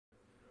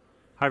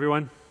Hi,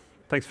 everyone.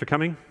 Thanks for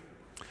coming.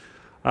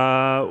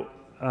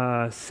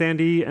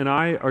 Sandy and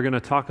I are going to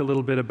talk a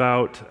little bit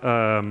about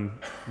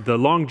the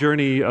long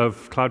journey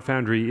of Cloud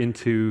Foundry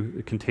into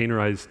the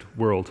containerized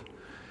world.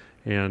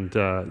 And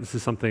this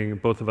is something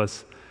both of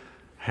us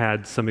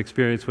had some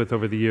experience with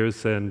over the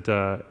years, and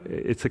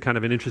it's a kind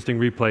of an interesting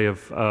replay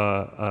of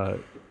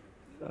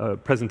a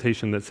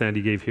presentation that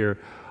Sandy gave here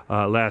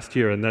last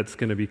year, and that's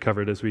going to be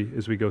covered as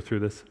we go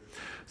through this.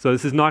 So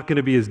this is not going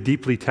to be as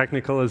deeply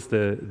technical as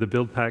the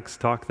build packs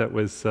talk that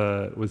was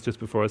just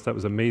before us. That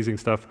was amazing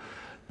stuff.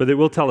 But it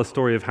will tell a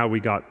story of how we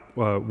got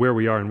where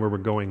we are and where we're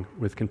going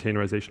with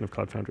containerization of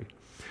Cloud Foundry.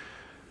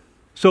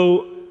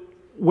 So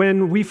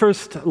when we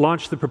first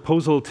launched the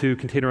proposal to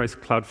containerize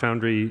Cloud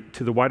Foundry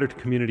to the wider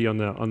community on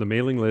the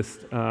mailing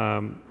list,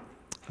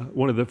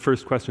 one of the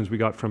first questions we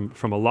got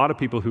from a lot of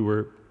people who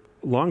were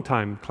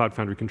longtime Cloud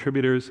Foundry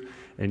contributors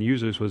and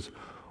users was,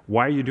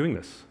 why are you doing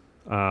this?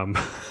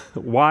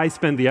 Why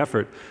spend the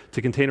effort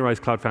to containerize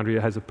Cloud Foundry?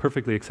 It has a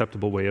perfectly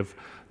acceptable way of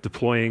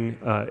deploying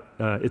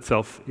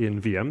itself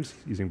in VMs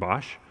using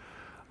BOSH.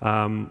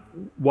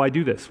 Why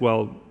do this?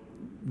 Well,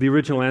 the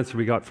original answer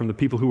we got from the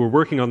people who were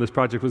working on this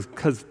project was,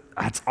 because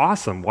that's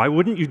awesome. Why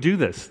wouldn't you do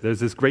this?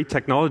 There's this great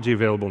technology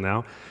available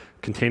now.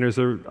 Containers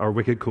are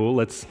wicked cool.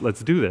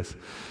 Let's do this.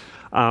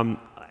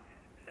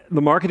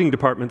 The marketing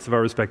departments of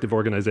our respective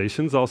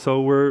organizations also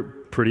were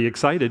pretty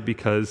excited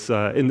because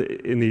in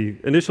the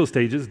initial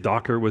stages,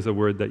 Docker was a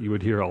word that you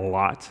would hear a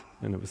lot.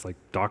 And it was like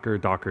Docker,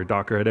 Docker,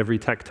 Docker at every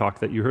tech talk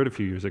that you heard a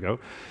few years ago.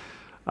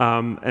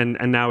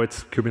 And now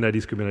it's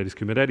Kubernetes, Kubernetes,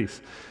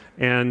 Kubernetes.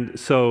 And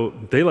so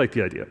they like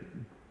the idea.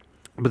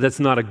 But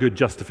that's not a good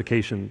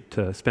justification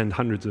to spend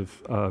hundreds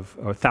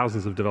or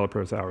thousands of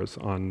developers' hours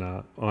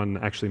on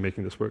actually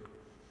making this work.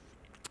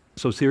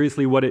 So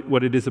seriously, what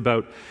it is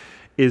about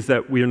is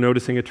that we are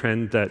noticing a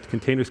trend that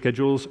container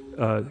schedulers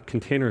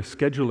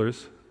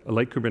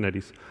like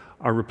Kubernetes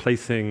are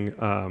replacing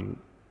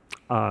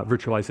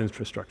virtualized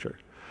infrastructure.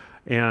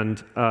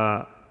 And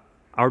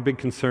our big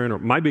concern, or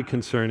my big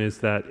concern, is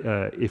that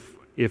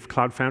if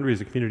Cloud Foundry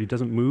as a community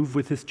doesn't move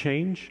with this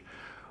change,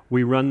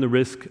 we run the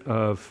risk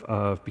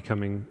of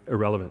becoming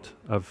irrelevant,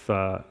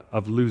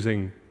 of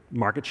losing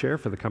market share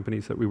for the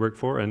companies that we work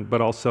for, but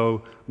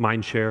also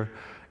mind share.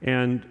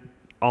 And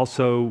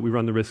also, we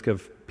run the risk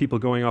of people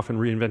going off and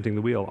reinventing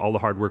the wheel, all the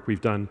hard work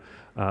we've done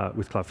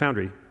with Cloud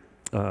Foundry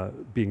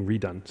being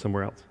redone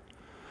somewhere else.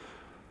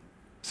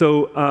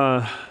 So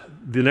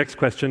the next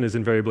question is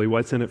invariably,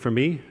 what's in it for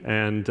me?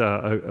 And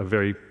a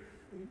very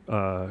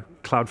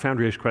Cloud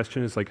Foundry-ish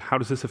question is like, how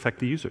does this affect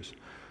the users?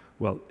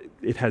 Well,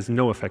 it has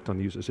no effect on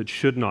the users. It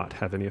should not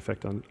have any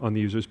effect on the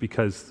users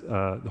because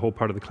the whole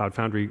part of the Cloud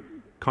Foundry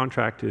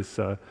contract is,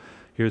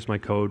 here's my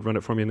code, run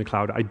it for me in the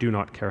cloud. I do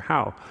not care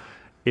how.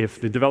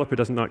 If the developer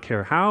does not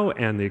care how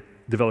and the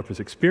developer's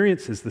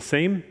experience is the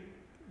same,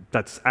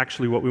 that's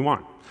actually what we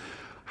want.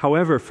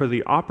 However, for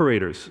the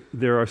operators,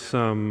 there are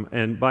some,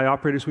 and by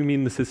operators we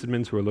mean the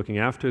sysadmins who are looking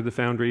after the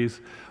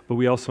foundries, but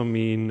we also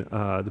mean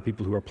the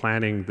people who are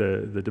planning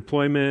the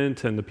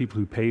deployment and the people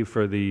who pay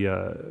for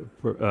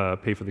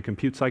the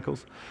compute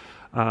cycles.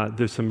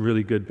 There's some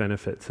really good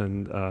benefits,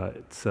 and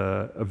it's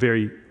a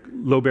very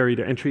low barrier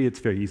to entry. It's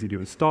very easy to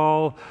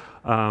install.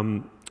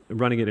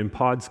 Running it in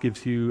pods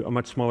gives you a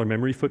much smaller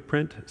memory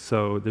footprint,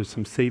 so there's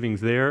some savings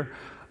there.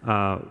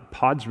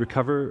 Pods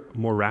recover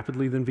more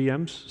rapidly than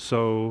VMs,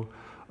 so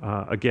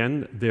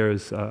again,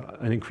 there's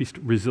an increased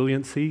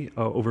resiliency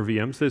over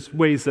VMs. There's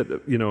ways that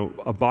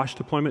a BOSH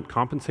deployment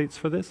compensates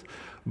for this,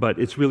 but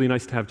it's really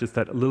nice to have just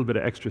that little bit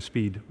of extra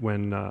speed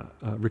when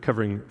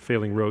recovering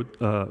failing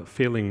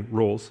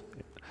roles.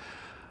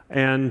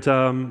 And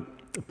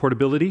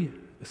portability.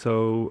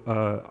 So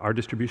our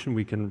distribution,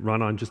 we can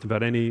run on just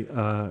about any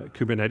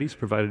Kubernetes,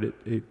 provided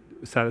it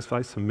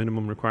satisfies some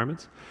minimum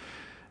requirements.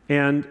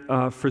 And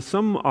for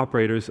some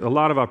operators, a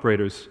lot of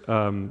operators,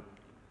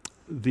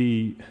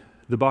 the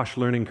BOSH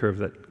learning curve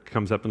that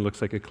comes up and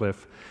looks like a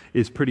cliff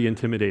is pretty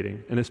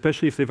intimidating. And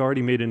especially if they've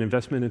already made an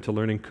investment into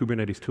learning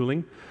Kubernetes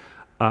tooling,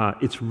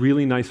 it's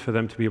really nice for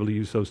them to be able to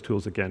use those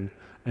tools again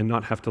and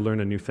not have to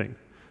learn a new thing.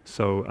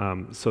 So,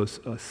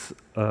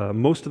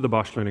 most of the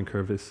BOSH learning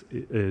curve is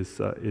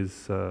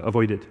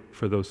avoided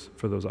for those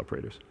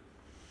operators.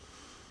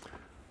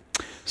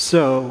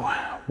 So,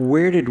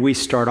 where did we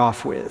start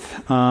off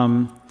with?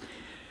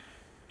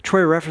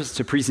 Troy referenced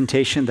a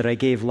presentation that I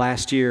gave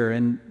last year,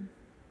 and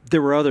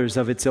there were others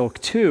of its ilk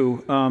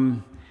too.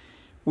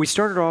 We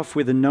started off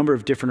with a number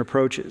of different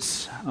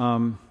approaches.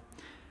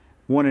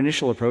 One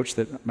initial approach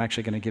that I'm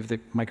actually going to give the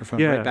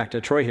microphone right back to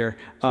Troy here.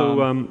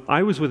 So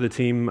I was with a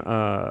team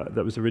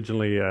that was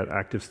originally at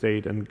Active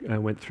State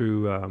and went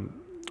through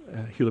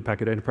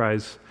Hewlett-Packard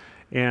Enterprise,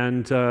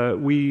 and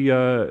we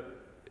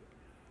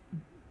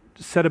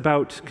set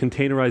about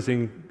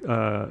containerizing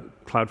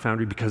Cloud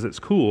Foundry because it's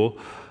cool.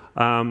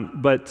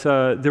 But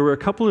there were a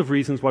couple of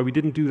reasons why we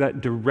didn't do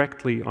that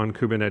directly on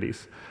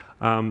Kubernetes.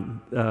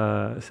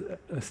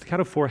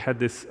 Staccato 4 had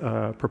this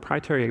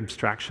proprietary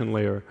abstraction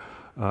layer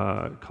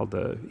called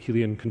the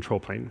Helion control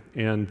plane.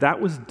 And that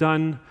was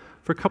done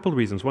for a couple of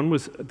reasons. One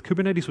was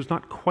Kubernetes was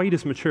not quite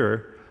as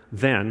mature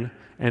then,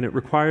 and it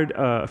required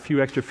a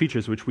few extra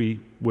features which we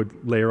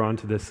would layer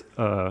onto this,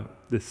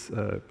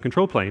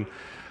 control plane.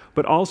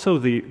 But also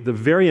the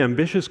very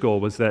ambitious goal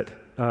was that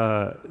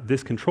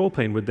this control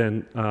plane would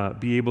then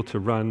be able to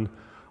run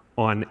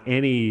on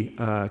any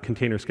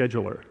container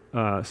scheduler.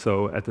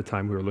 So at the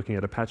time we were looking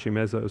at Apache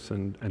Mesos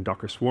and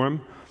Docker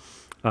Swarm.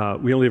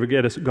 We only ever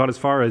got as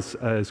far as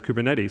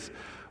Kubernetes.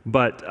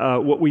 But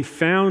what we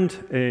found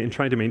in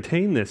trying to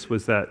maintain this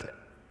was that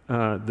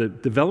the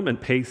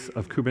development pace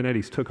of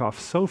Kubernetes took off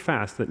so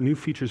fast that new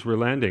features were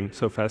landing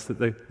so fast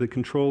that the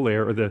control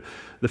layer or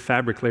the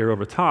fabric layer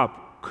over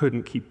top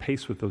couldn't keep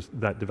pace with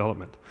that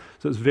development.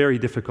 So it was very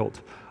difficult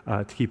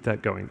to keep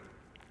that going.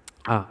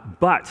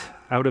 But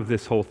out of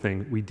this whole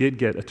thing, we did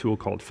get a tool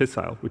called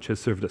Fissile, which has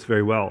served us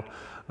very well.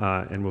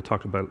 And we'll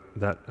talk about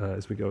that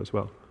as we go as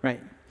well. Right.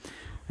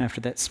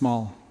 After that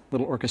small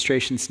little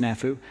orchestration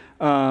snafu.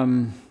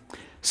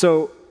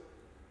 So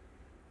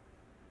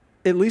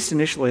at least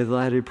initially,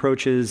 the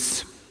approach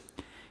is,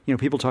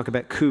 people talk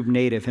about kube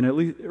native, and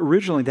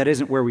originally that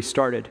isn't where we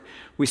started.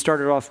 We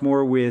started off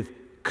more with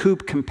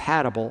kube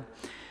compatible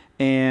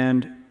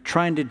and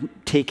trying to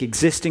take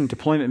existing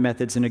deployment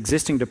methods and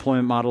existing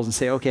deployment models and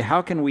say, okay,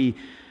 how can we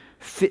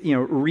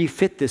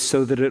refit this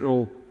so that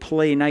it'll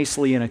play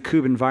nicely in a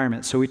kube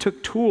environment? So we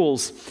took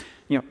tools,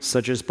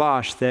 such as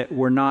BOSH, that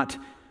were not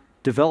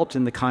developed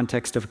in the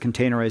context of a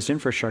containerized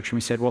infrastructure. And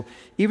we said, well,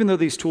 even though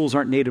these tools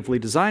aren't natively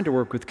designed to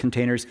work with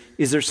containers,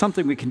 is there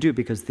something we can do,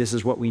 because this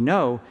is what we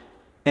know,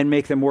 and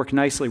make them work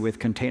nicely with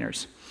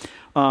containers?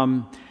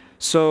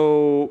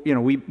 So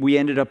we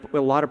ended up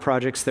with a lot of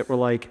projects that were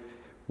like,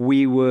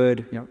 we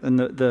would, and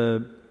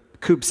the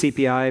kube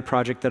CPI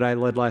project that I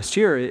led last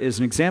year is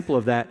an example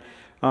of that,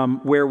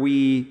 where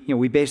we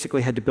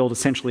basically had to build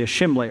essentially a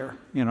shim layer,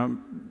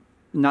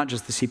 not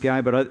just the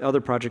CPI, but other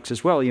projects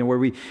as well, where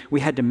we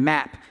had to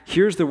map,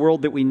 here's the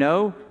world that we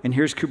know, and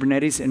here's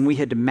Kubernetes, and we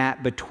had to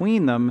map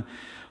between them.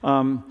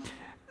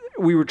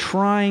 We were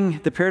trying,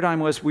 the paradigm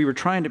was, we were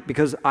trying to,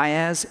 because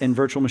IaaS and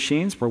virtual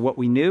machines were what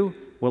we knew,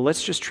 well,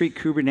 let's just treat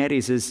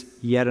Kubernetes as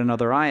yet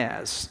another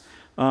IaaS,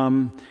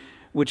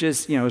 which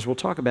is, as we'll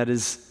talk about,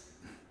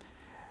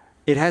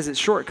 it has its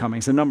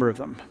shortcomings, a number of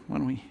them.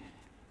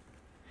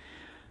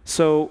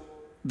 So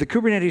the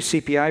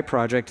Kubernetes CPI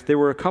project, there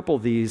were a couple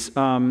of these.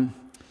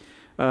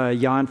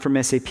 Jan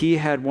from SAP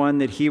had one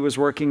that he was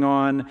working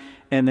on,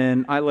 and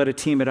then I led a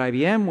team at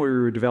IBM where we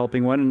were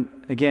developing one. And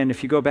again,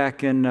 if you go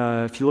back and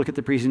if you look at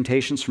the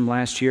presentations from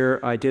last year,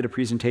 I did a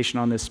presentation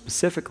on this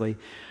specifically.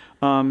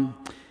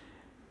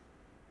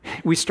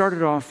 We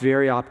started off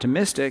very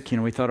optimistic.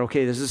 We thought,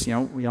 okay, this is,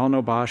 we all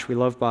know BOSH, we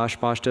love BOSH,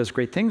 BOSH does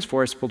great things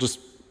for us, we'll just,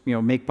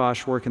 make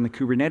BOSH work in the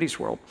Kubernetes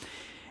world.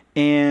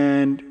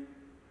 And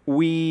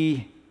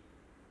we,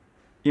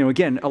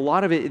 again, a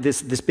lot of it,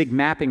 this big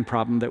mapping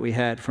problem that we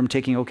had from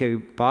taking, okay,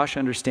 BOSH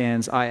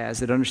understands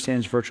IaaS, it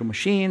understands virtual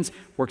machines,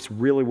 works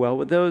really well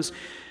with those.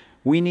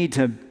 We need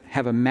to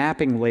have a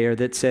mapping layer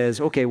that says,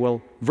 okay,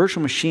 well,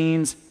 virtual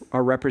machines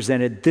are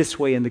represented this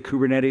way in the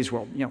Kubernetes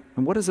world.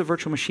 And what does a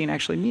virtual machine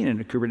actually mean in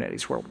a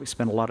Kubernetes world? We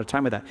spend a lot of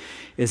time with that.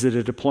 Is it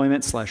a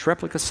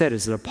deployment/replica set?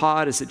 Is it a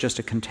pod? Is it just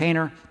a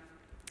container?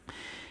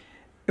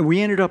 And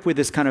we ended up with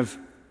this kind of,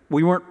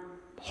 we weren't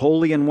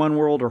wholly in one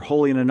world or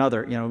wholly in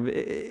another.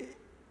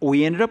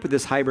 We ended up with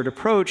this hybrid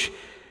approach,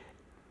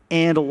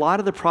 and a lot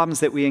of the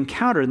problems that we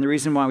encountered, and the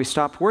reason why we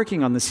stopped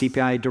working on the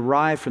CPI,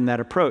 derived from that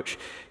approach.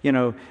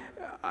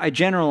 I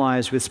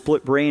generalized with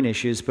split brain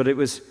issues, but it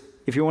was,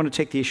 if you want to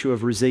take the issue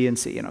of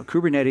resiliency,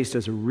 Kubernetes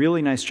does a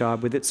really nice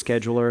job with its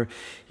scheduler.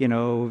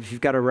 If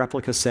you've got a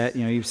replica set,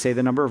 you say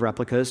the number of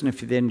replicas, and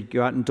if you then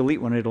go out and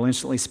delete one, it'll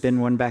instantly spin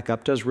one back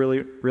up. Does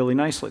really, really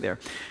nicely there.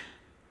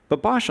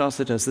 But BOSH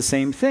also does the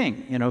same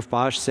thing. If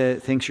BOSH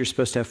thinks you're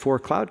supposed to have 4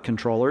 cloud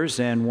controllers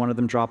and one of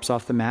them drops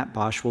off the map,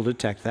 BOSH will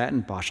detect that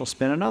and BOSH will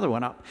spin another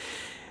one up.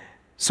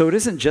 So it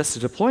isn't just a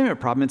deployment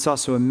problem, it's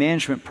also a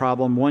management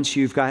problem. Once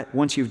you've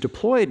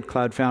deployed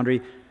Cloud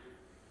Foundry,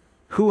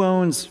 who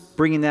owns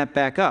bringing that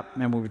back up?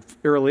 And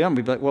early on,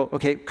 we'd be like, well,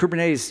 okay,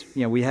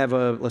 Kubernetes, we have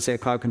let's say a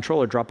cloud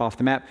controller drop off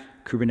the map,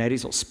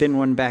 Kubernetes will spin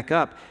one back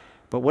up.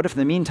 But what if in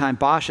the meantime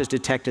BOSH has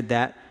detected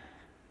that,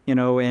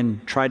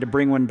 and tried to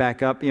bring one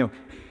back up,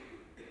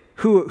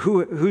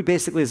 who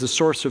basically is a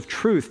source of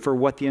truth for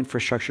what the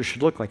infrastructure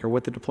should look like or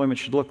what the deployment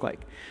should look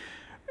like?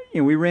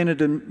 We ran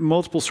into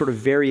multiple sort of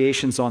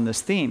variations on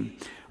this theme.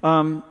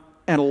 And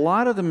a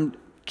lot of them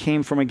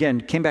came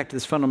back to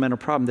this fundamental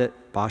problem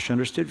that BOSH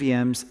understood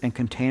VMs and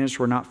containers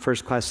were not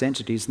first-class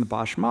entities in the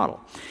BOSH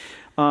model.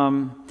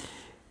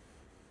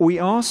 We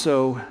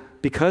also,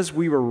 because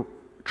we were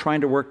trying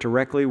to work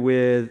directly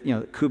with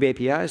kube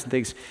APIs and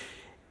things,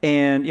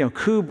 and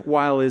kube,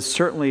 while is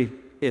certainly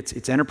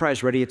it's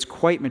enterprise ready, it's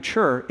quite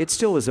mature, it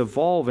still is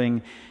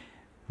evolving.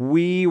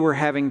 We were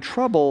having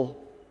trouble,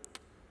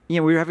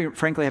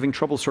 frankly having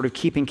trouble sort of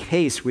keeping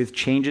pace with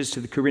changes to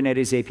the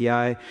Kubernetes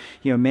API.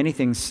 Many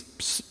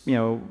things,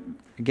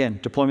 again,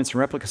 deployments and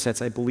replica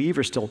sets, I believe,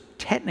 are still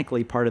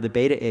technically part of the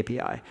beta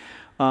API.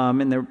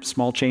 and there were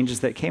small changes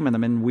that came in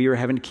them, and we were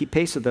having to keep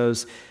pace with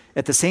those.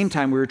 At the same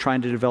time, we were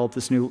trying to develop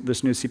this new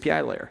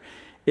CPI layer.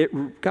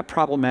 It got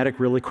problematic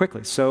really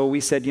quickly. So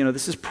we said,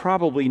 this is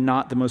probably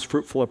not the most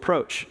fruitful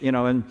approach,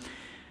 and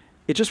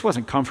it just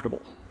wasn't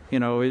comfortable.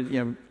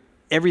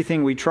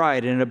 Everything we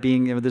tried ended up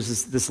being,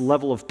 there's this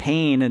level of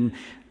pain, and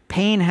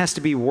pain has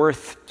to be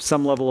worth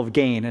some level of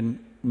gain,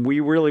 and we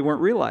really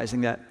weren't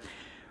realizing that.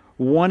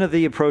 One of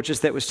the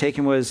approaches that was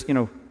taken was,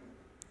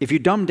 if you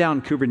dumb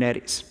down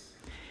Kubernetes,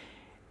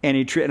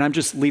 and I'm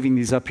just leaving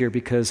these up here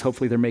because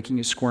hopefully they're making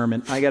you squirm,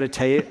 and I got to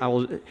tell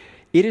you,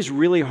 it is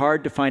really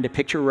hard to find a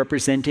picture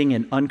representing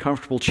an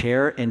uncomfortable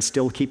chair and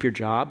still keep your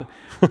job.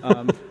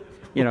 I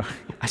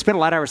spent a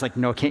lot of hours like,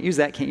 no, can't use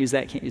that, can't use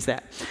that, can't use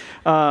that.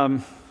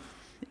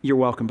 You're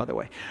welcome, by the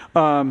way.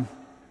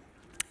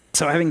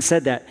 So having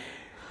said that,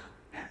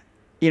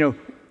 you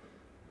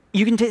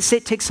can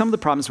take some of the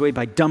problems away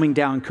by dumbing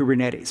down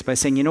Kubernetes, by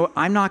saying,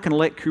 I'm not going to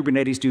let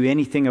Kubernetes do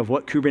anything of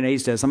what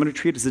Kubernetes does. I'm going to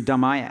treat it as a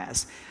dumb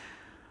IaaS.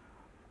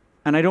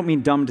 And I don't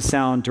mean dumb to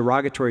sound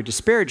derogatory,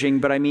 disparaging,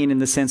 but I mean in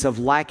the sense of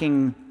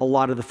lacking a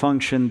lot of the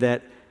function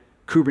that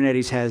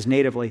Kubernetes has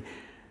natively.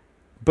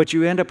 But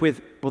you end up with,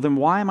 well, then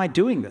why am I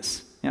doing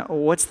this?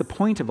 What's the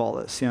point of all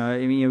this?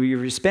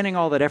 You're spending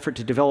all that effort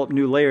to develop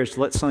new layers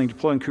to let something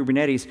deploy in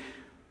Kubernetes,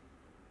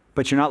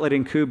 but you're not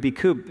letting kube be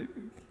kube.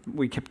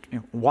 We kept,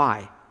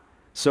 why?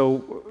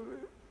 So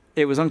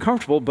it was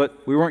uncomfortable,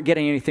 but we weren't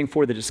getting anything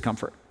for the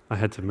discomfort. I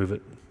had to move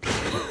it.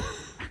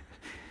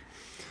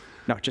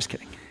 No, just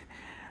kidding.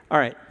 All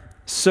right,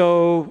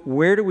 so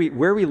where are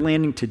we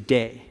landing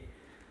today?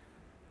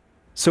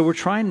 So we're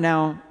trying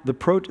now, the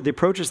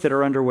approaches that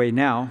are underway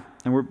now,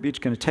 and we're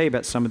each going to tell you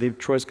about some of them.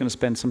 Troy's going to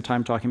spend some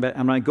time talking about it.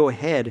 I'm going to go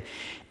ahead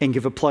and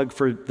give a plug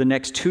for the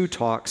next 2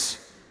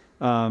 talks.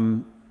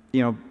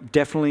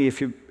 Definitely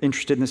if you're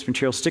interested in this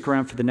material, stick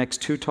around for the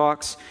next 2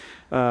 talks.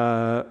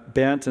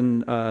 Bent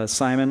and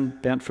Simon,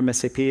 Bent from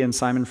SAP and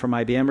Simon from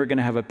IBM are going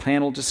to have a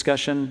panel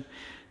discussion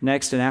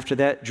next, and after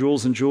that,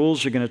 Jules and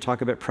Jules are going to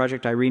talk about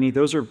Project Irene.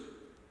 Those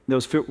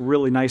fit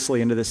really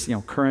nicely into this,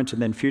 current and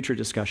then future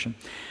discussion.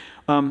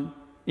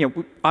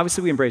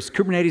 Obviously we embrace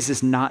Kubernetes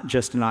is not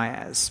just an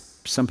IaaS.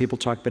 Some people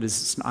talk about it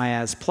as an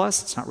IaaS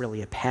plus. It's not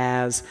really a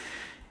PaaS.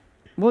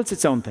 Well, it's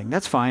its own thing.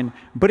 That's fine,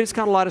 but it's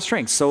got a lot of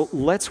strengths. So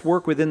let's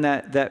work within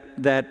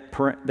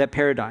that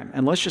paradigm,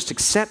 and let's just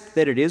accept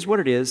that it is what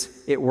it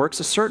is. It works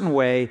a certain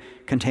way.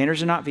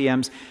 Containers are not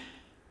VMs,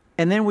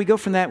 and then we go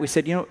from that. We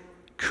said,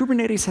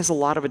 Kubernetes has a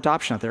lot of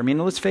adoption out there. I mean,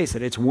 let's face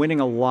it, it's winning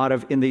a lot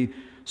of, in the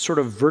sort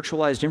of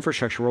virtualized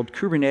infrastructure world,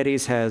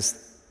 Kubernetes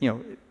has,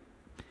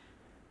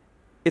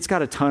 it's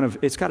got a ton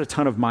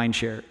of mind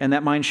share, and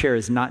that mind share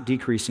is not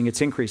decreasing,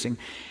 it's increasing.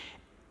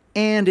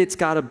 And it's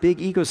got a big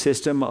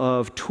ecosystem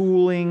of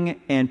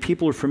tooling and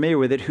people who are familiar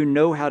with it who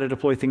know how to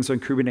deploy things on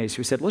Kubernetes.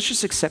 We said, let's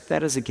just accept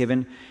that as a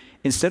given.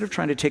 Instead of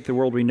trying to take the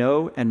world we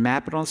know and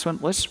map it on this one,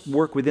 let's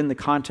work within the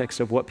context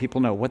of what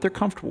people know, what they're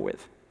comfortable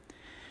with.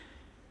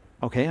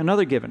 Okay,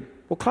 another given.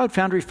 Well, Cloud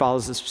Foundry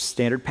follows this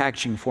standard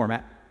packaging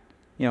format.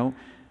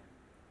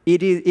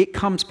 It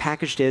comes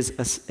packaged as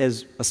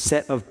a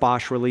set of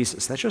BOSH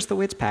releases. That's just the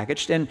way it's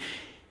packaged. And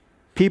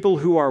people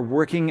who are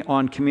working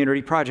on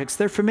community projects,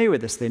 they're familiar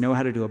with this. They know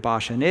how to do a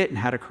BOSH init and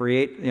how to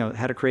create,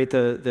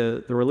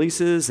 the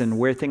releases and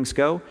where things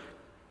go.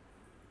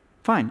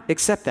 Fine,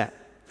 accept that.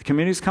 The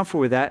community's comfortable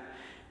with that.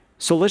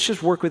 So let's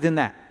just work within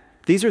that.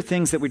 These are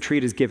things that we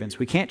treat as givens.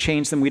 We can't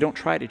change them. We don't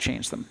try to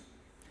change them.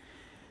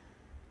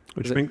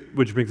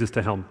 Which brings us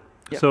to Helm.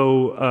 Yep.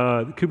 So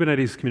the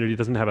Kubernetes community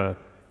doesn't have an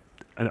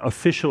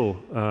official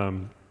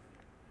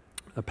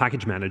a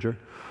package manager,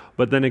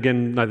 but then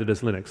again, neither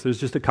does Linux. There's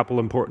just a couple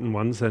important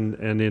ones, and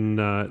in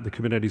the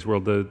Kubernetes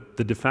world,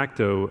 the de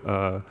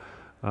facto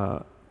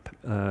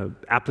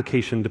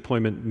application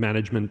deployment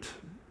management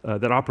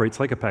that operates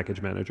like a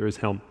package manager is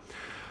Helm.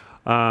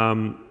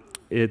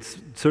 It's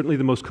certainly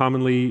the most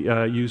commonly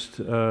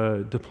used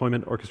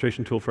deployment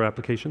orchestration tool for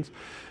applications.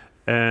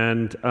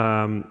 And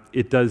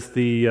it does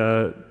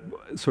the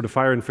sort of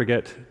fire and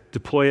forget,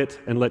 deploy it,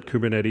 and let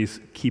Kubernetes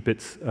keep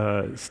its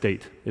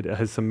state. It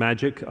has some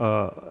magic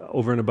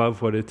over and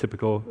above what a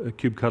typical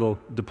kubectl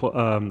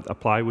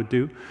apply would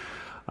do.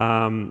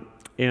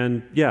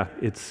 And yeah,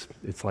 it's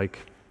like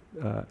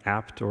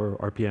apt or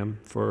RPM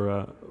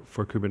for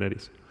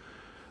Kubernetes.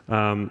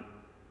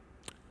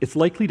 It's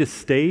likely to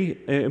stay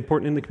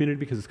important in the community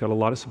because it's got a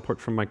lot of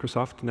support from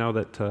Microsoft now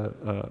that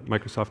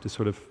Microsoft is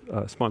sort of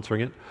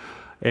sponsoring it.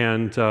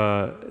 And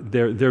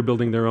they're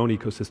building their own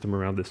ecosystem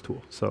around this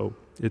tool. So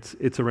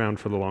it's around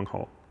for the long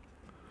haul.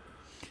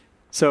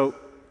 So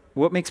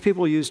what makes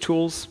people use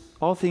tools?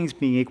 All things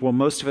being equal,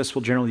 most of us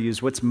will generally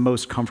use what's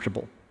most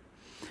comfortable.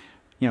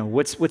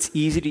 What's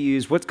easy to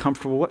use, what's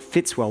comfortable, what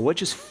fits well, what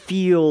just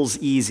feels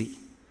easy.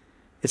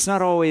 It's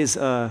not always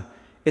a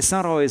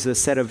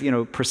set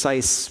of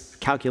precise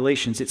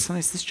calculations. It's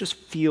sometimes this just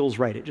feels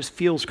right. It just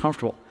feels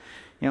comfortable.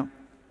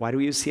 Why do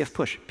we use CF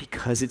push?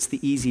 Because it's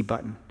the easy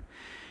button.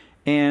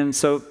 And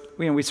so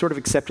we sort of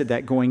accepted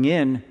that going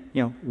in.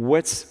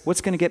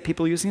 What's going to get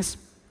people using this?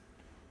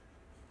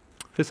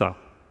 Facile.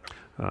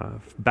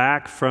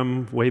 Back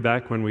from way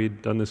back when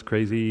we'd done this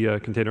crazy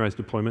containerized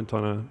deployment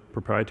on a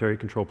proprietary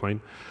control plane,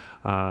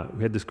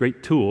 we had this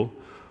great tool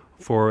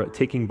for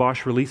taking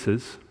BOSH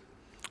releases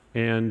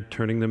and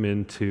turning them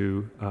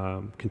into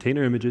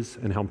container images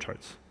and Helm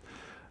charts.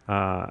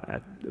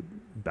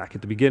 Back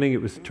at the beginning,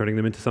 it was turning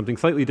them into something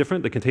slightly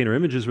different. The container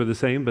images were the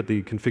same, but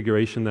the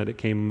configuration that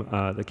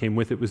came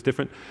with it was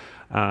different.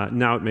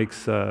 Now it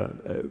makes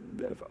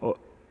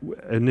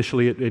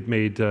initially it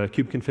made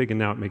kubeconfig, and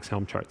now it makes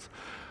Helm charts.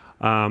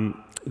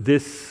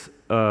 This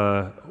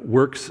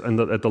works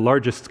at the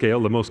largest scale,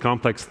 the most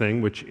complex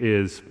thing, which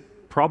is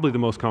probably the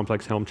most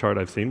complex Helm chart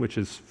I've seen, which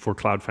is for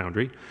Cloud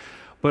Foundry.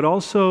 But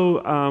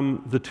also,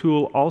 the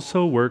tool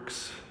also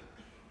works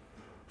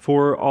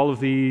for all of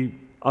the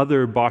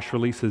other BOSH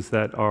releases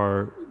that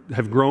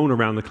have grown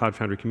around the Cloud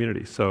Foundry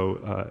community.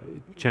 So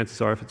chances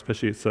are,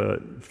 especially it's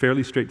a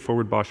fairly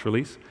straightforward BOSH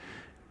release,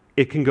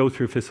 it can go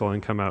through FISL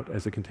and come out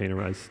as a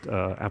containerized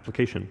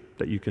application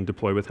that you can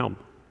deploy with Helm.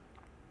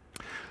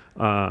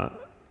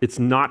 It's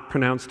not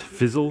pronounced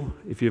fizzle,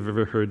 if you've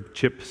ever heard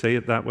Chip say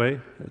it that way.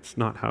 It's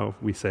not how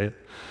we say it.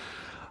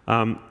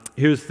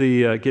 Here's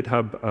the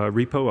GitHub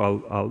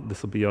repo.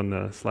 This will be on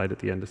the slide at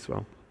the end as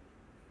well.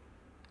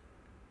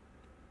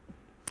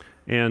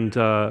 And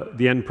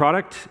the end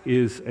product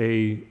is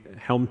a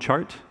Helm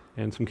chart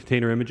and some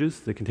container images.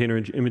 The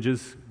container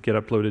images get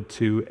uploaded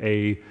to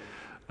a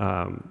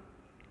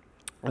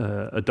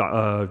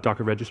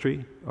Docker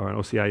registry or an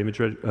OCI image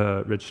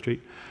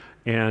registry.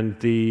 And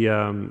the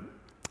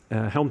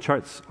Helm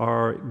charts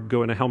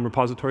go in a Helm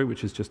repository,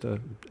 which is just a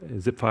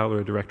zip file or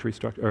a directory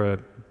structure, or a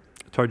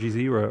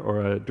tar.gz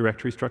or a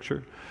directory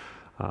structure.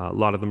 A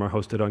lot of them are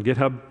hosted on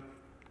GitHub.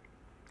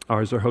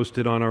 Ours are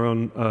hosted on our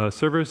own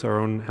servers, our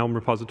own Helm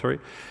repository.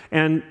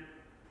 And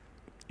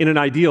in an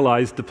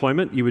idealized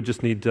deployment, you would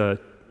just need 2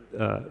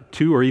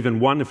 or even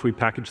 1 if we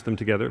package them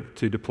together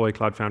to deploy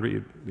Cloud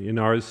Foundry. In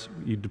ours,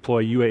 you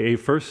deploy UAA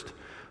first,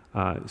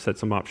 set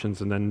some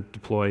options, and then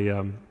deploy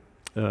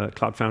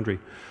Cloud Foundry.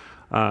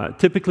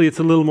 Typically, it's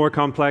a little more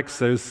complex.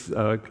 There's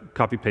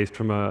copy-paste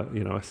from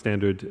a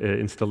standard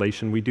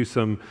installation. We do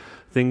some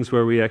things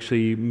where we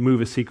actually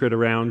move a secret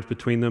around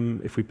between them.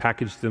 If we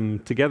package them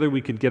together,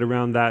 we could get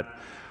around that.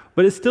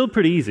 But it's still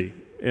pretty easy.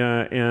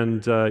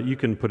 And you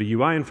can put a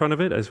UI in front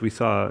of it, as we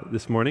saw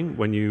this morning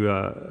when you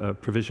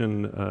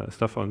provision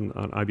stuff on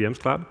IBM's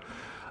cloud.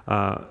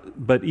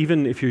 But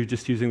even if you're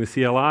just using the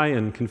CLI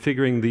and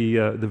configuring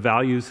the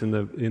values in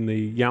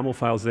the YAML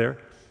files there,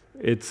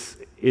 it's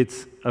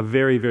a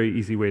very, very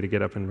easy way to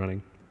get up and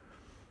running.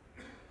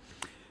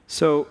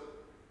 So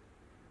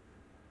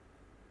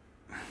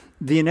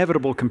the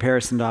inevitable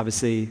comparison to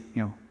obviously,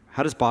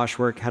 how does BOSH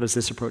work? How does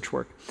this approach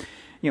work?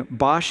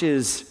 BOSH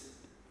is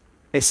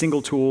a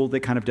single tool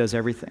that kind of does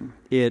everything.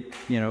 It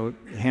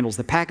handles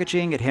the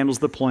packaging, it handles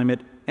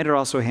deployment, and it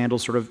also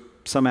handles sort of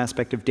some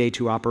aspect of day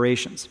 2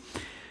 operations.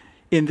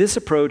 In this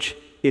approach,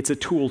 it's a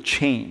tool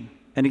chain.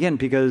 And again,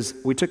 because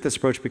we took this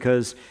approach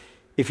because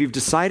if you've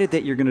decided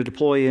that you're going to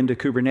deploy into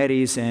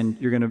Kubernetes and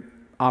you're going to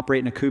operate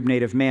in a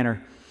kube-native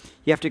manner,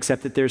 you have to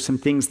accept that there's some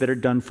things that are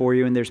done for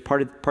you, and there's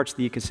parts of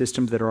the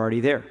ecosystem that are already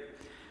there.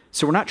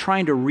 So we're not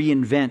trying to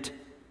reinvent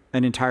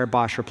an entire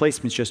BOSH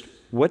replacement. It's just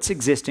what's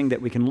existing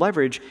that we can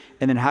leverage,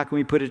 and then how can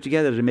we put it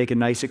together to make a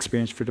nice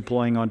experience for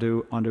deploying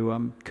onto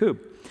Kube.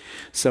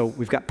 So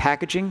we've got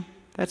packaging.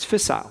 That's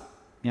Fissile.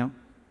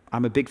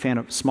 I'm a big fan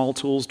of small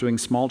tools doing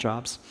small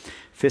jobs.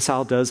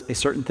 Fissile does a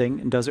certain thing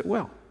and does it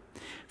well.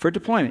 For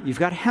deployment, you've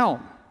got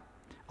Helm.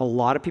 A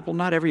lot of people,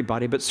 not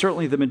everybody, but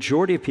certainly the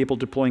majority of people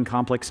deploying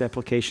complex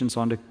applications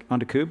onto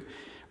Kube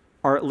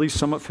are at least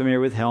somewhat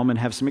familiar with Helm and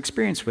have some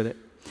experience with it.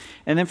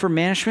 And then for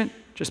management,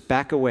 just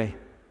back away.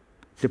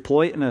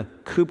 Deploy it in a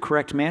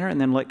kube-correct manner,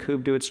 and then let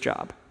Kube do its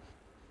job.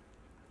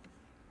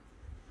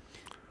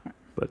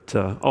 But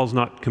all's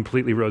not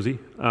completely rosy.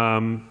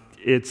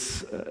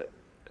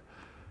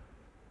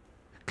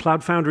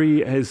 Cloud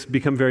Foundry has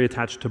become very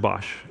attached to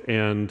BOSH,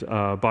 and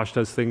BOSH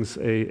does things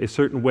a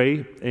certain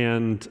way,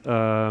 and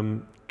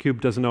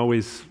Kube doesn't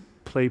always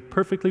play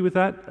perfectly with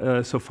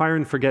that. So fire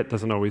and forget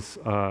doesn't always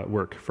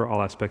work for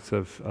all aspects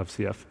of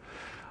CF.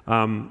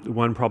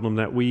 One problem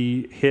that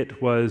we hit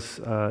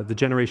was the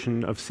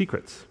generation of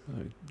secrets.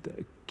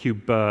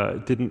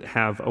 Kube didn't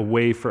have a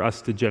way for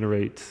us to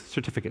generate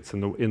certificates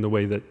in the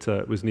way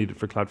that was needed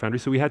for Cloud Foundry.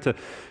 So we had to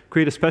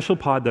create a special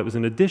pod that was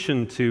in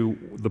addition to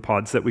the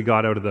pods that we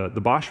got out of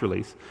the BOSH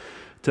release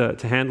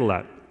to handle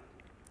that.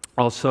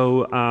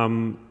 Also,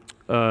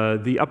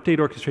 the update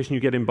orchestration you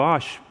get in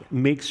BOSH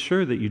makes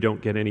sure that you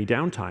don't get any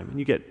downtime, and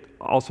you get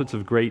all sorts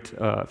of great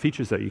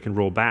features that you can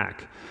roll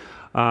back.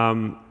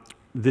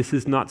 This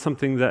is not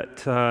something that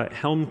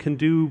Helm can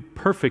do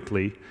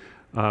perfectly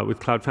with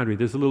Cloud Foundry.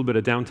 There's a little bit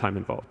of downtime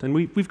involved. And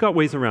we've got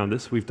ways around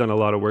this. We've done a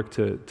lot of work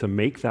to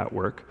make that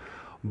work.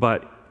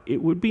 But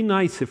it would be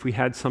nice if we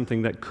had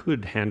something that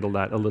could handle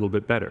that a little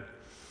bit better.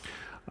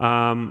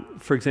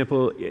 For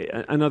example,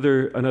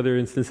 another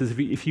instance is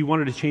if you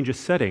wanted to change a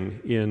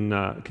setting in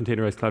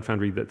containerized Cloud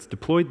Foundry that's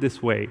deployed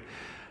this way,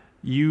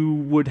 you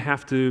would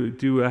have to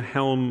do a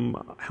Helm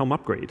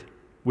upgrade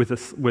with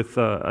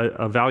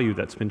a value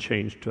that's been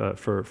changed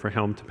for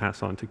Helm to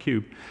pass on to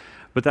Kube.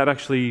 But that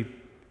actually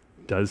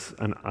does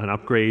an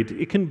upgrade.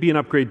 It can be an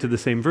upgrade to the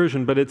same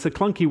version, but it's a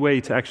clunky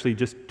way to actually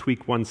just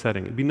tweak one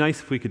setting. It'd be nice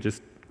if we could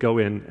just go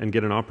in and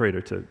get an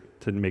operator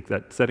to make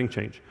that setting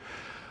change.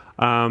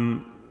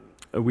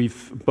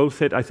 We've both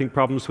hit, I think,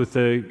 problems with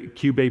the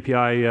Kube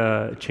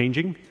API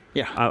changing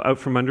out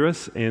from under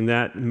us, and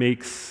that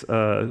makes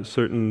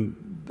certain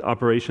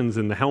operations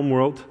in the Helm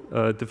world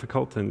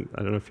difficult. And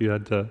I don't know if you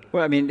had to...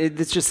 Well, I mean,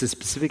 it's just a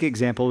specific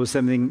example of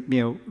something,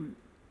 you know,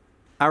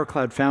 our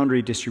Cloud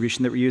Foundry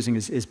distribution that we're using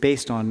is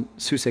based on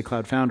SUSE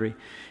Cloud Foundry,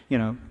 you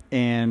know,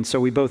 and so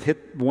we both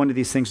hit one of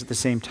these things at the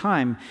same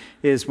time.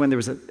 Is when there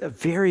was a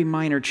very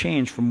minor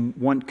change from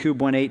Kube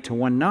 1.8 to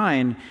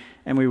 1.9,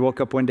 and we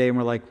woke up one day and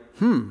we're like,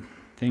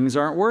 things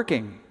aren't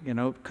working. You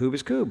know, Kube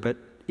is Kube, but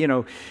you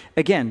know,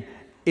 again,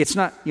 it's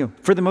not. You know,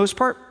 for the most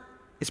part,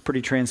 it's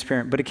pretty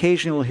transparent. But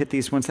occasionally we'll hit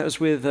these ones. That was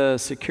with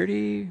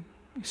security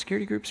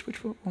groups.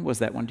 Which one was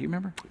that one? Do you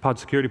remember? Pod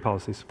security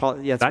policies.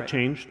 Yeah, that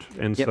changed,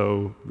 and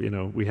so you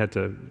know we had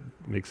to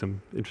make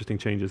some interesting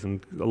changes,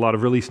 and a lot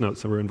of release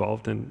notes that were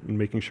involved in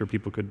making sure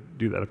people could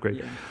do that upgrade.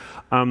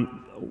 Yeah.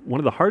 One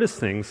of the hardest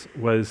things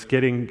was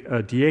getting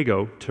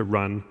Diego to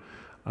run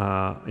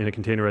in a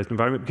containerized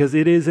environment, because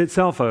it is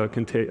itself a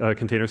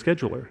container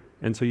scheduler,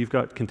 and so you've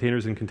got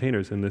containers and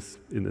containers in this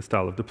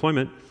style of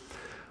deployment,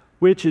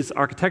 which is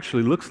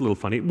architecturally looks a little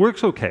funny. It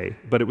works okay,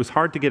 but it was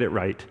hard to get it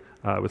right.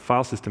 With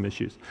file system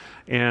issues.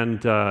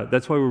 And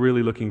that's why we're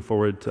really looking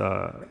forward,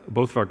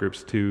 both of our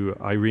groups, to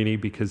Irene,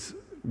 because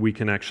we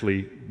can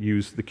actually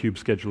use the Kube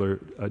scheduler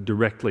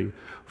directly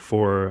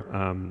for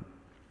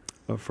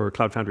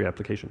Cloud Foundry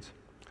applications.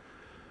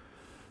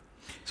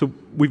 So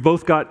we've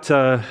both got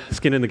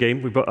skin in the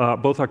game.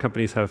 Both our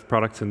companies have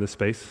products in this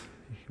space.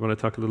 You want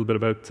to talk a little bit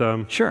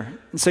about... Sure.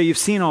 So you've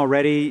seen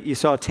already, you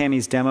saw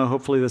Tammy's demo,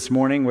 hopefully this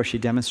morning, where she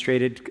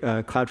demonstrated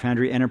Cloud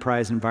Foundry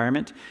Enterprise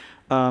environment.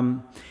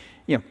 You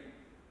know,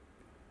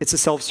 it's a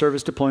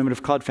self-service deployment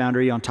of Cloud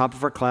Foundry on top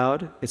of our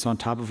cloud. It's on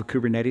top of a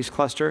Kubernetes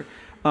cluster.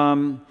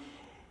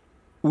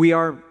 We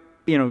are,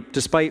 you know,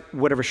 despite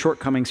whatever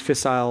shortcomings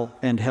Fissile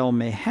and Helm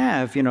may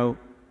have, you know,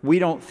 we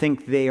don't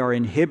think they are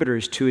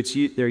inhibitors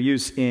to their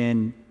use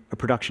in a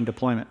production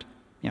deployment.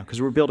 You know,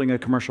 because we're building a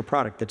commercial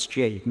product that's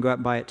GA. You can go out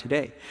and buy it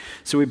today.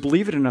 So we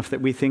believe it enough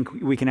that we think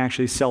we can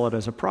actually sell it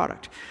as a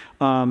product.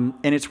 And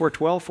it's worked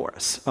well for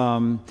us.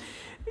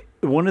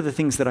 One of the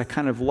things that I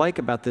kind of like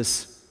about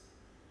this,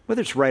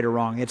 whether it's right or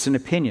wrong, it's an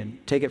opinion,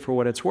 take it for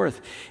what it's worth,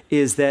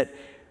 is that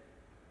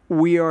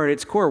we are at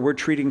its core, we're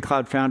treating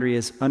Cloud Foundry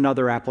as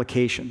another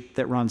application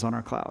that runs on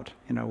our cloud.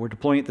 You know, we're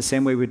deploying it the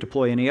same way we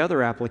deploy any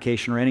other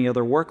application or any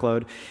other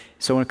workload.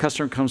 So when a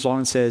customer comes along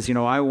and says, you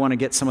know, I want to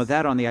get some of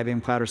that on the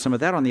IBM Cloud or some of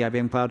that on the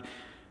IBM Cloud,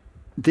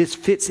 this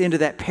fits into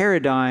that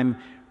paradigm.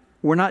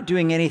 We're not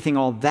doing anything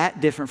all that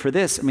different for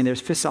this. I mean,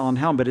 there's Fissile and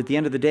Helm, but at the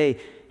end of the day,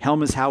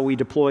 Helm is how we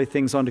deploy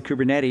things onto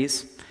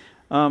Kubernetes.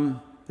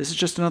 This is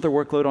just another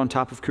workload on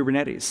top of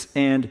Kubernetes.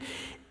 And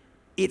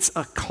it's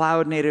a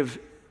cloud-native,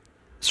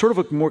 sort of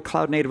a more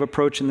cloud-native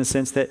approach in the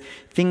sense that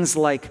things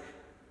like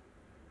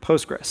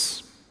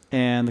Postgres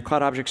and the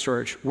cloud object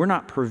storage, we're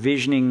not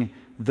provisioning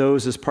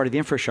those as part of the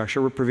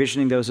infrastructure. We're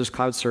provisioning those as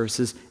cloud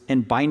services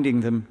and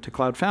binding them to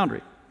Cloud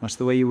Foundry, much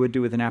the way you would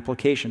do with an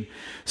application.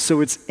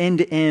 So it's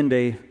end-to-end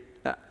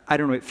I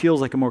don't know, it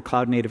feels like a more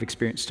cloud-native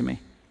experience to me.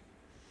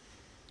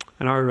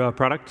 And our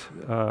product,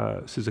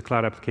 SUSE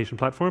Cloud Application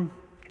Platform,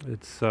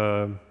 it's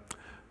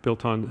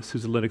built on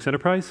SUSE Linux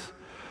Enterprise.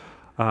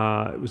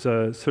 It was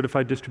a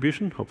certified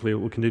distribution. Hopefully it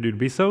will continue to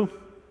be so.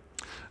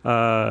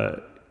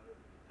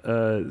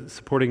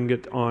 Supporting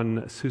it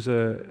on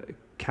SUSE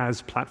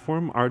CAS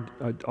platform,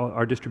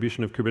 our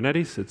distribution of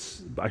Kubernetes.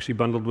 It's actually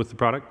bundled with the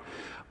product.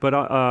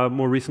 But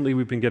more recently,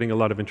 we've been getting a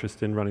lot of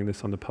interest in running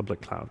this on the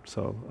public cloud.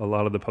 So a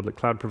lot of the public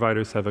cloud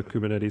providers have a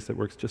Kubernetes that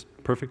works just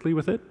perfectly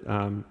with it.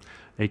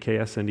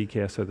 AKS and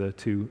EKS are the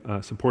two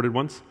supported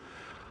ones.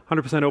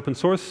 100% open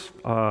source.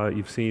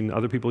 You've seen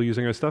other people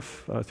using our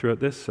stuff throughout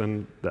this,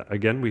 and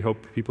again, we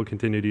hope people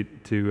continue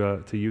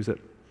to use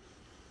it.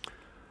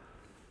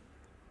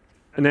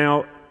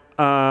 Now,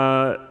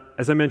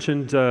 as I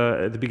mentioned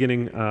at the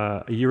beginning,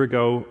 a year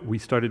ago, we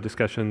started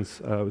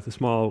discussions with a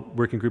small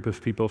working group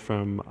of people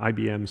from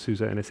IBM,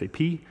 SUSE, and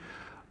SAP.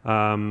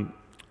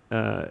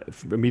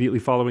 Immediately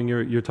following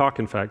your talk,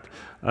 in fact.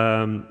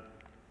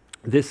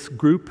 This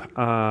group,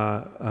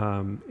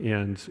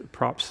 and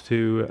props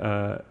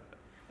to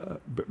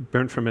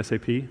Bernd from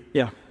SAP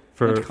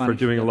for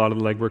doing a lot of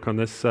the legwork on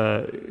this,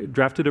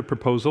 drafted a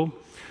proposal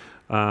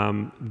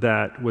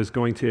that was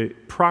going to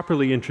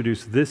properly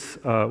introduce this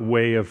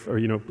way of, or,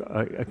 you know,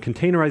 a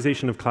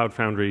containerization of Cloud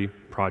Foundry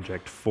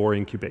project for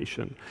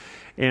incubation.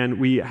 And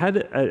we had,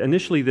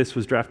 initially this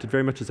was drafted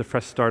very much as a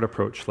fresh start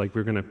approach, like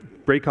we're going to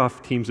break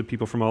off teams of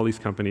people from all these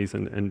companies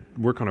and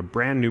work on a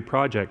brand new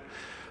project.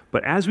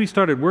 But as we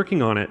started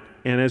working on it,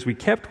 and as we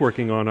kept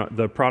working on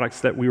the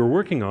products that we were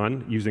working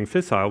on using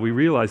Fissile, we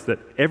realized that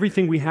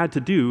everything we had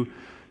to do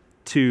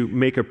to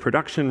make a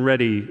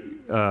production-ready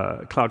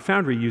Cloud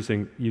Foundry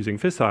using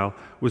Fissile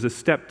was a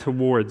step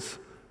towards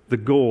the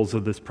goals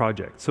of this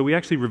project. So we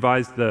actually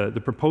revised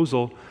the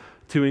proposal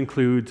to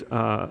include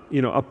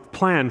a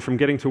plan from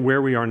getting to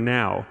where we are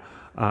now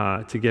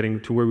to getting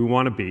to where we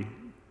want to be.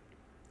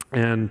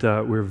 And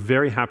we're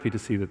very happy to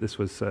see that this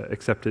was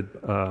accepted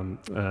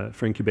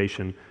for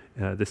incubation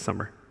this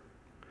summer.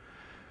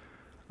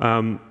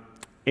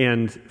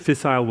 And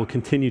Fissile will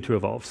continue to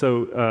evolve.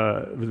 So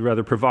the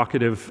rather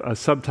provocative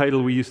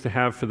subtitle we used to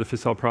have for the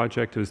Fissile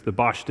project was the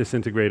BOSH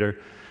disintegrator.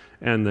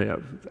 And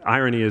the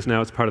irony is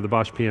now it's part of the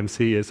BOSH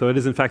PMC. So it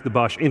is, in fact, the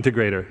BOSH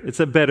integrator. It's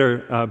a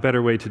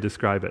better way to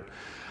describe it.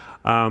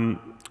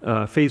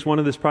 Phase 1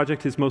 of this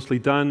project is mostly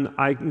done.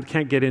 I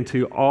can't get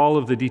into all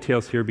of the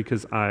details here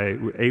because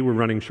A, we're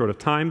running short of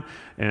time,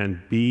 and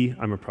B,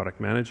 I'm a product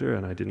manager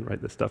and I didn't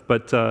write this stuff.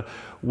 But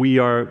we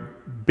are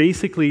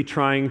basically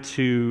trying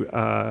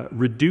to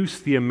reduce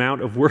the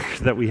amount of work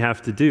that we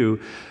have to do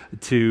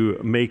to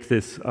make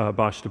this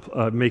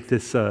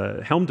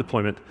Helm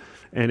deployment,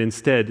 and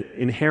instead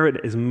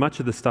inherit as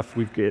much of the stuff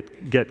we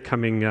get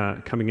coming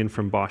in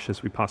from BOSH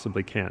as we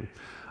possibly can.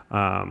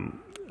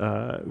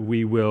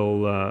 We will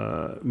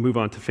move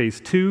on to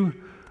phase 2,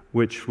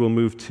 which will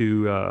move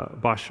to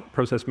BOSH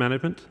Process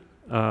Management,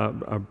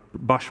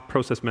 BOSH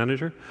Process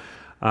Manager,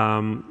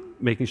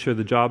 making sure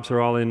the jobs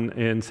are all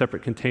in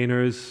separate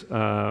containers, use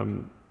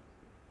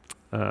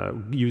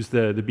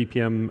the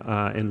BPM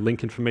and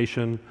link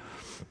information,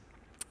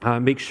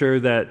 make sure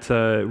that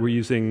we're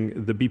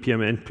using the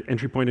BPM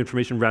entry point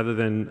information rather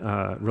than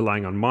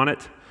relying on Monet,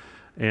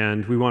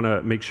 and we want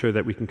to make sure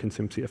that we can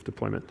consume CF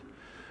deployment.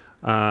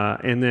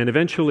 And then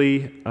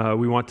eventually,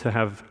 we want to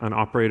have an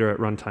operator at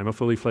runtime, a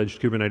fully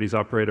fledged Kubernetes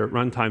operator at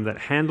runtime that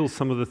handles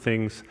some of the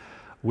things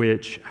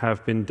which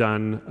have been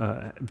done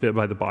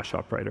by the BOSH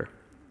operator.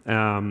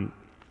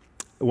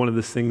 One of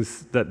the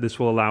things that this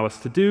will allow us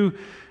to do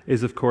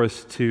is, of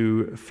course,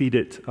 to feed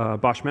it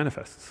BOSH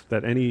manifests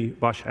that any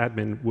BOSH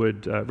admin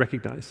would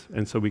recognize.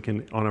 And so we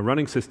can, on a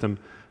running system,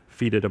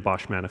 feed it a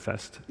BOSH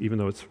manifest, even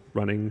though it's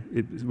running.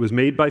 It was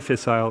made by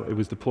Fissile, it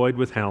was deployed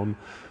with Helm,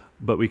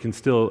 but we can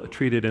still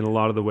treat it in a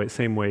lot of the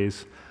same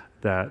ways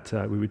that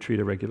we would treat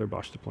a regular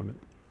BOSH deployment.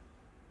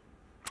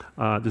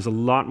 There's a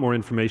lot more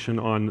information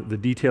on the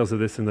details of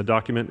this in the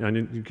document,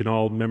 and you can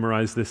all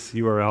memorize this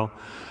URL.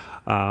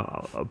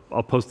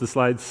 I'll post the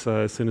slides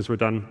as soon as we're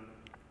done.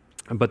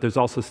 But there's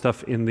also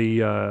stuff in the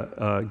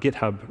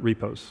GitHub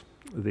repos,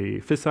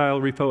 the Fissile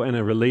repo and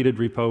a related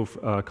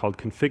repo called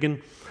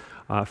Configin.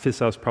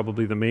 Fissile is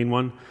probably the main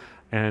one,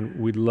 and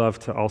we'd love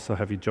to also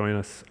have you join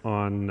us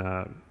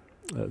on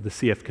the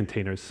CF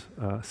containers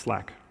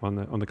Slack, on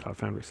the Cloud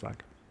Foundry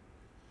Slack.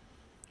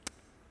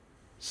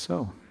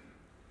 So,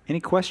 any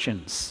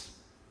questions?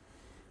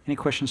 Any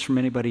questions from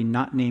anybody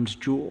not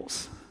named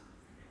Jules?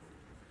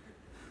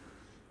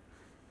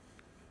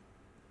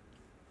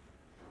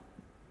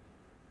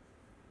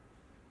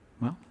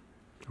 Well,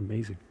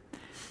 amazing.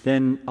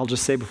 Then I'll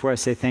just say before I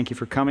say thank you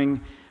for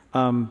coming,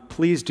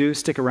 please do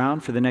stick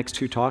around for the next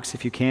 2 talks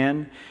if you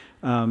can.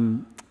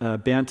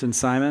 Bernd and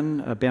Simon,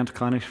 Bernd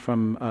Kranich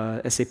from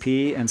SAP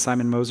and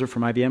Simon Moser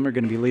from IBM are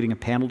going to be leading a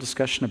panel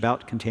discussion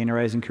about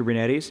containerizing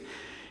Kubernetes.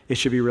 It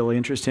should be really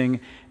interesting.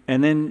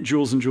 And then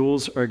Jules and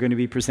Jules are going to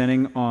be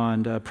presenting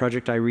on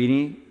Project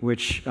Irene,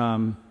 which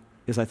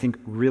is, I think,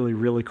 really,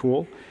 really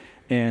cool.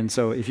 And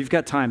so if you've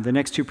got time, the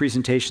next 2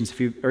 presentations,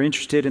 if you are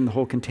interested in the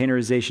whole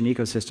containerization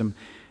ecosystem,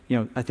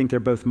 I think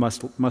they're both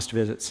must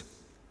visits.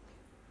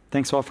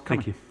 Thanks all for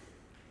coming. Thank you.